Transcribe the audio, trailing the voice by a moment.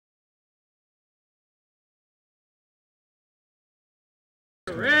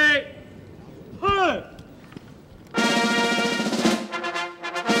Ready? Huh.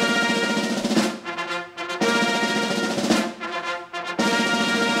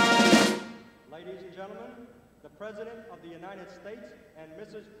 Ladies and gentlemen, the President of the United States and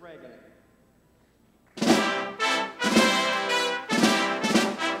Mrs. Reagan.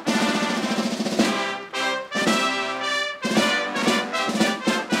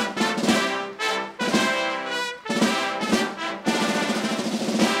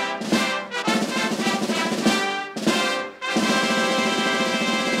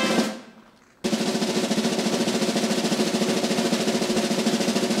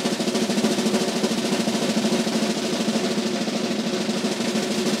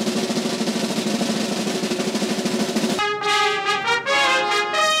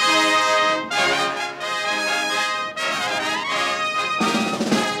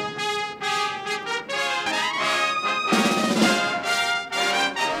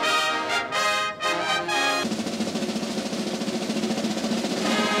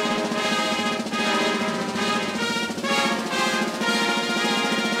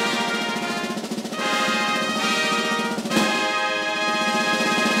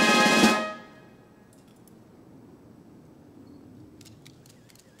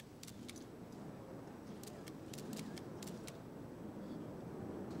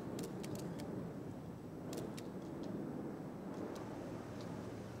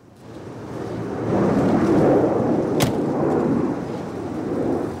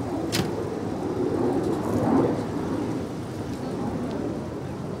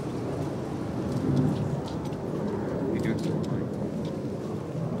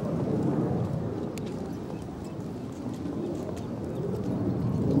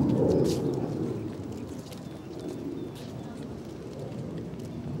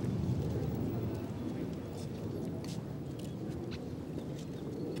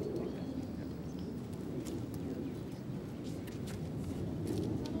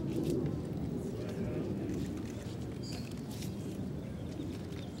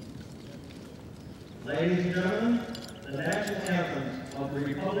 Ladies and gentlemen, the national anthems of the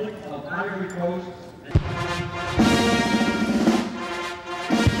Republic of Ivory Coast.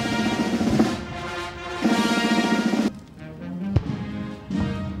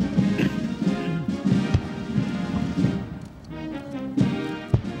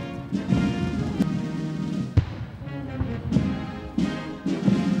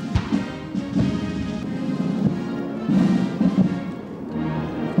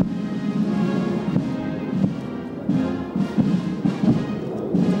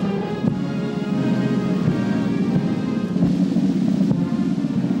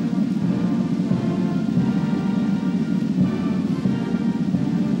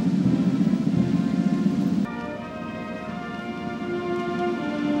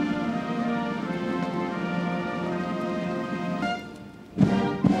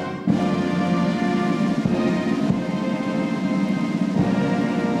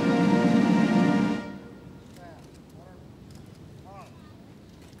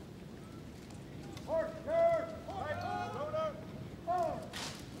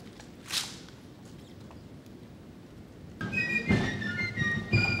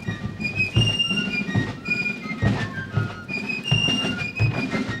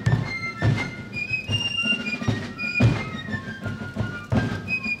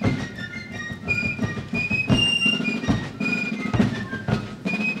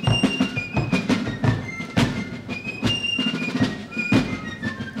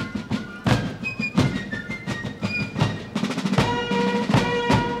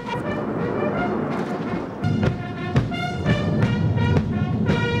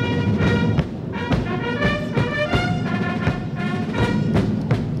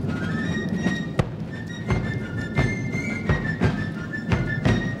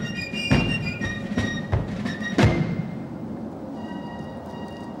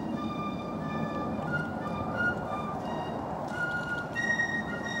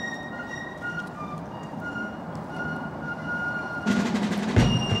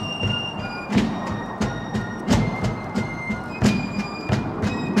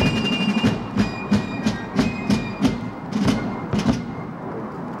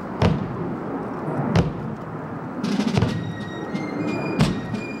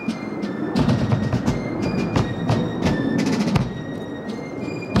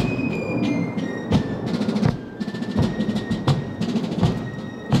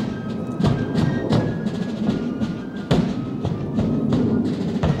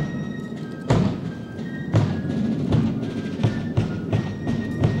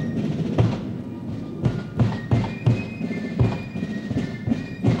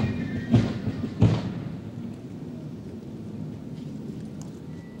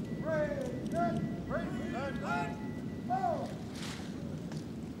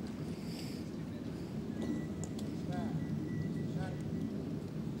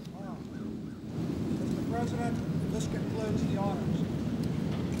 President, this concludes the honors.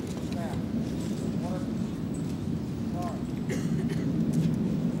 Staff.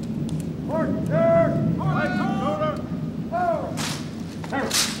 Order.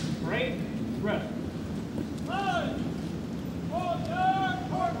 Right, rest.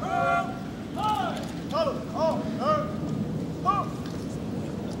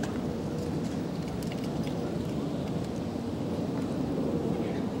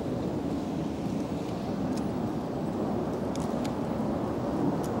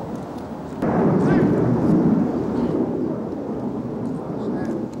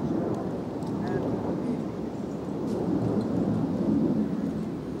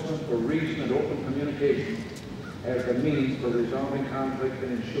 For reason and open communication as the means for resolving conflict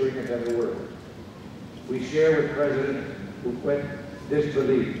and ensuring a better world. We share with President Houphouet this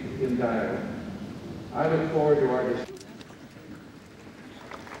belief in dialogue. I look forward to our discussion.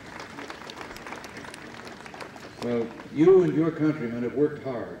 Well, you and your countrymen have worked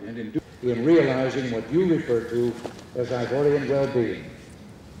hard and in realizing what you refer to as Ivorian well-being.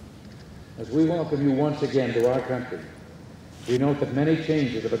 As we welcome you once again to our country, we note that many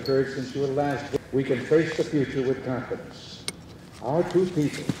changes have occurred since you were last. We can face the future with confidence. Our two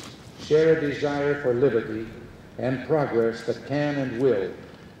peoples share a desire for liberty and progress that can and will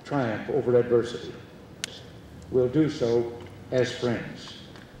triumph over adversity. We'll do so as friends.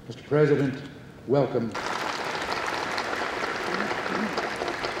 Mr. President, welcome.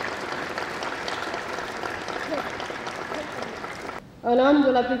 Un homme de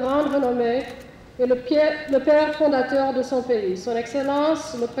la plus grande renommée et le père fondateur de son pays, son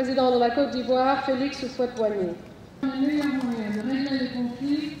Excellence, le président de la Côte d'Ivoire, Félix Houphouet-Boigny. Le meilleur moyen de régler les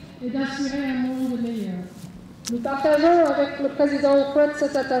conflits et d'assurer un monde meilleur. Nous partageons avec le président Houphouet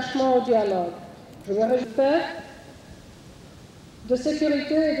cet attachement au dialogue. Je me réjouis de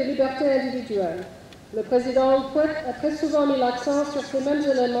sécurité et de liberté individuelle. Le président Houphouet a très souvent mis l'accent sur ces mêmes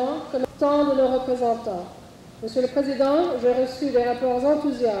éléments comme tant de nos représentants. Monsieur le Président, j'ai reçu des rapports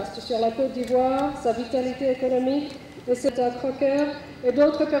enthousiastes sur la Côte d'Ivoire, sa vitalité économique et ses Crocker et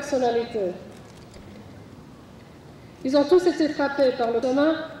d'autres personnalités. Ils ont tous été frappés par le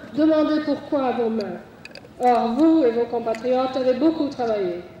commun, demandé pourquoi à vos mains. Or, vous et vos compatriotes avez beaucoup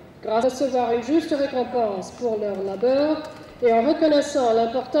travaillé, grâce à recevoir une juste récompense pour leur labeur et en reconnaissant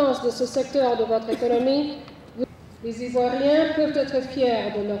l'importance de ce secteur de votre économie. Les Ivoiriens peuvent être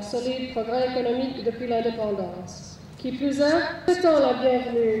fiers de leur solide progrès économique depuis l'indépendance. Qui plus est, étant la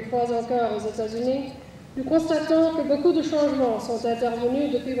bienvenue une fois encore aux États-Unis, nous constatons que beaucoup de changements sont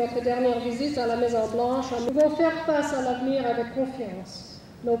intervenus depuis votre dernière visite à la Maison-Blanche. Nous devons faire face à l'avenir avec confiance.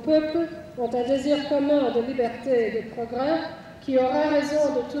 Nos peuples ont un désir commun de liberté et de progrès qui aura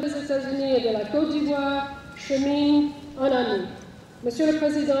raison de tous les États-Unis et de la Côte d'Ivoire, chemine en ami. Monsieur le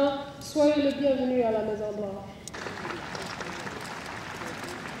Président, soyez le bienvenu à la Maison-Blanche.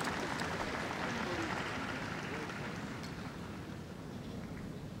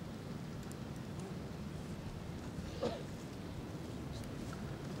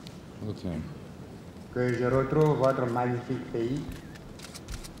 Que je retrouve votre magnifique pays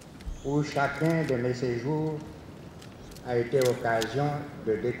où chacun de mes séjours a été occasion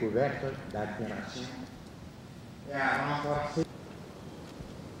de découverte, d'admiration et a renforcé.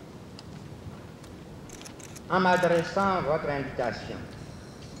 En m'adressant votre invitation,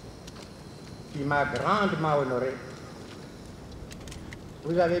 qui m'a grandement honoré,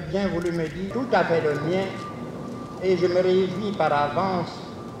 vous avez bien voulu me dire tout à fait le mien et je me réjouis par avance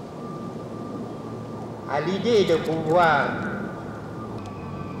à l'idée de pouvoir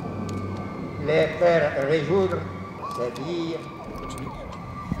les faire résoudre, c'est-à-dire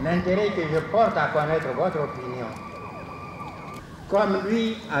l'intérêt que je porte à connaître votre opinion. Comme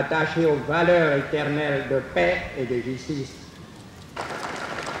lui, attaché aux valeurs éternelles de paix et de justice.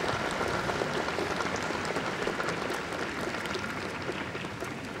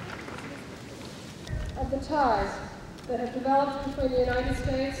 Of the ties that have developed between the United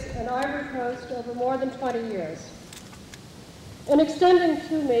States and Ivory Coast over more than 20 years. In extending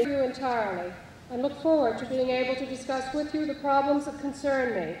to me you entirely, I look forward to being able to discuss with you the problems that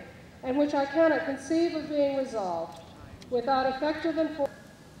concern me and which I cannot conceive of being resolved without effective enforcement.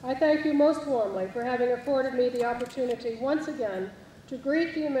 I thank you most warmly for having afforded me the opportunity once again to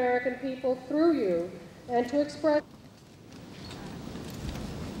greet the American people through you and to express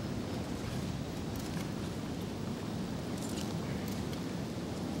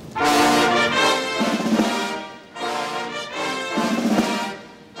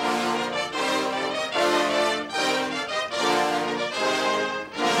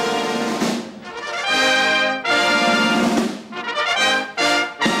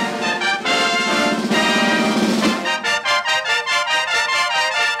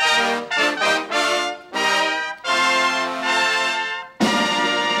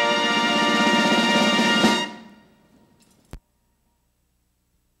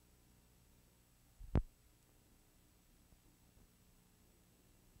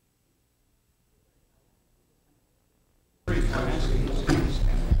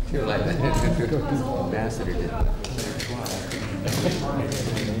You're like ambassador did. I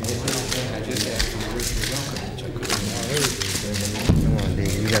just asked him where's the welcome, which I couldn't. Come on,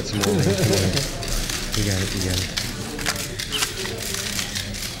 Dave. You got some more. You got it. You got it.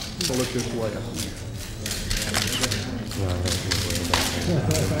 So look this way. Wow, that's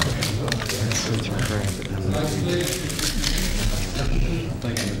such crap.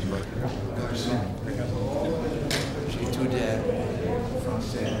 She's too dead.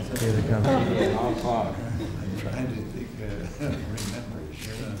 Here they come. I'm trying to think,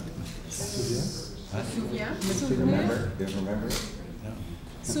 remember. Remember? Remember? No.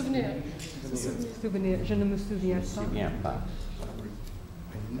 Souvenir. Souvenir. Je ne me souviens pas.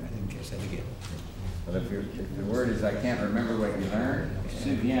 I didn't catch that again. Well, if the word is I can't remember what you learned,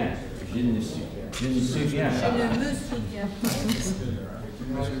 souviens. Je ne me souviens pas.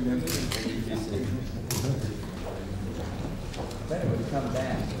 Then it would come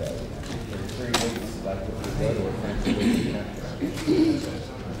back, though. For 3 weeks, like the potato or French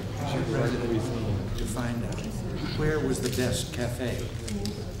I should write everything to find out where was the best cafe.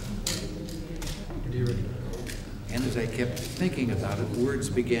 And as I kept thinking about it, words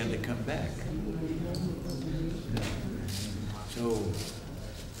began to come back. So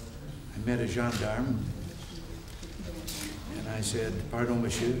I met a gendarme, and I said, "Pardon,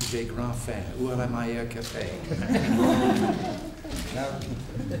 monsieur, j'ai grand faim. Où est la meilleure café?"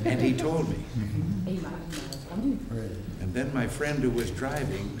 And he told me. And then my friend who was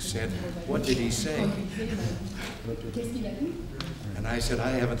driving said, "What did he say?" And I said,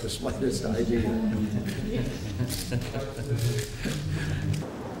 "I haven't the slightest idea."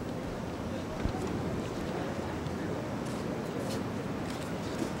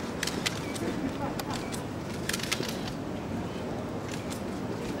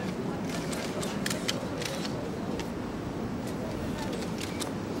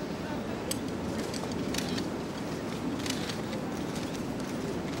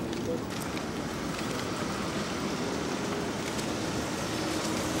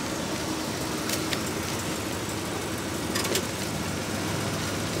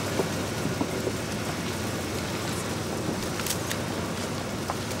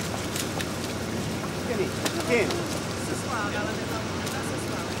 Ce soir, à la maison, ce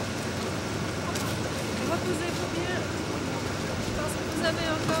soir. Reposez-vous bien. Je pense que vous avez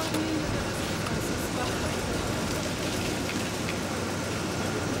encore une opération ce soir.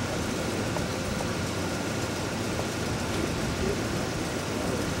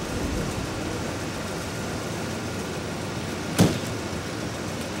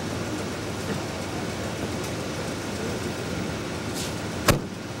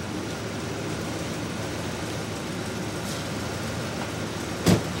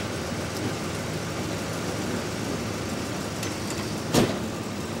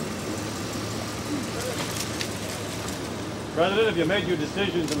 President, have you made your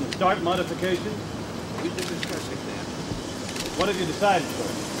decisions on the start modifications? We've been discussing that. What have you decided, sir?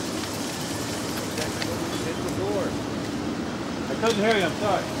 Exactly what we said before. I couldn't hear you, I'm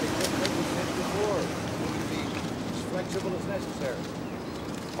sorry. Exactly what we said before. We can be as flexible as necessary.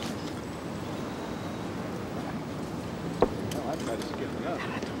 Well, I tried to skip it up.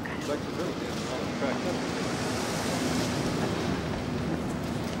 Flexibility is all cracked up.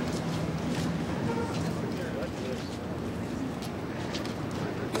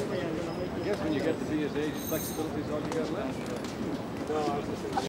 I guess when you get to be his age, flexibility is all you got left. No, I was listening to